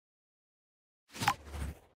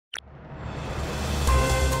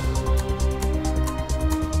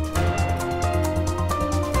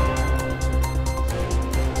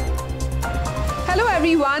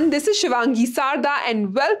everyone, this is Shivangi Sarda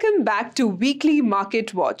and welcome back to Weekly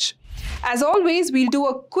Market Watch. As always, we'll do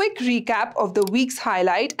a quick recap of the week's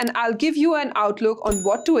highlight and I'll give you an outlook on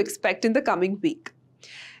what to expect in the coming week.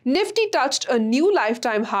 Nifty touched a new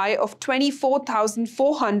lifetime high of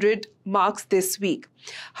 24,400 marks this week.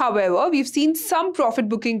 However, we've seen some profit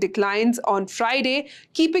booking declines on Friday,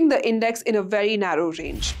 keeping the index in a very narrow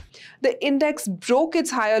range. The index broke its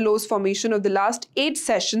higher lows formation of the last 8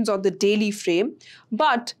 sessions on the daily frame,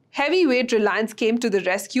 but heavyweight Reliance came to the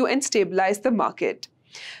rescue and stabilized the market.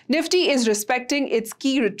 Nifty is respecting its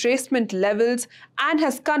key retracement levels and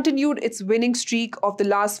has continued its winning streak of the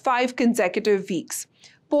last 5 consecutive weeks,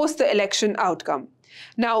 post the election outcome.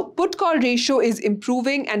 Now, put-call ratio is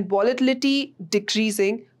improving and volatility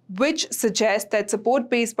decreasing, which suggests that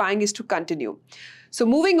support-based buying is to continue. So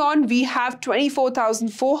moving on, we have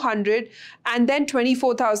 24,400 and then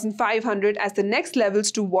 24,500 as the next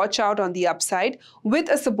levels to watch out on the upside, with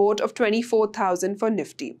a support of 24,000 for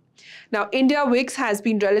Nifty. Now, India VIX has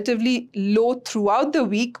been relatively low throughout the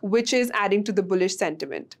week, which is adding to the bullish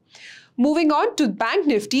sentiment. Moving on to Bank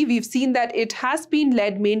Nifty, we've seen that it has been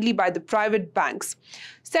led mainly by the private banks.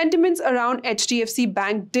 Sentiments around HDFC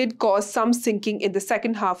Bank did cause some sinking in the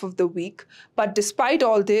second half of the week, but despite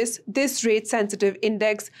all this rate-sensitive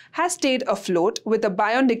index has stayed afloat with a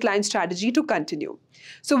buy-on-decline strategy to continue.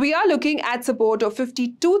 So we are looking at support of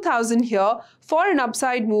 52,000 here for an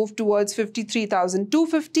upside move towards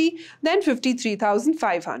 53,250, then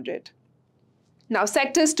 53,500. Now,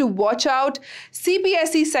 sectors to watch out.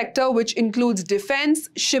 CPSE sector, which includes defense,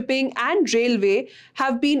 shipping and railway,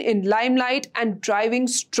 have been in limelight and driving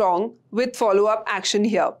strong with follow-up action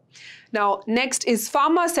here. Now, next is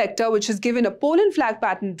pharma sector, which has given a pole and flag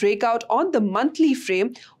pattern breakout on the monthly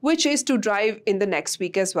frame, which is to drive in the next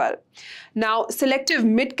week as well. Now, selective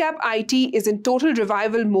mid-cap IT is in total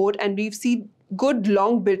revival mode and we've seen good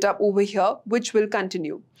long build-up over here, which will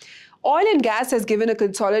continue. Oil and gas has given a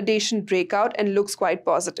consolidation breakout and looks quite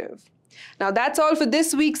positive. Now that's all for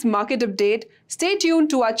this week's market update. Stay tuned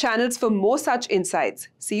to our channels for more such insights.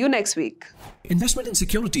 See you next week. Investment in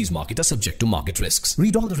securities market are subject to market risks.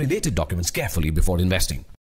 Read all the related documents carefully before investing.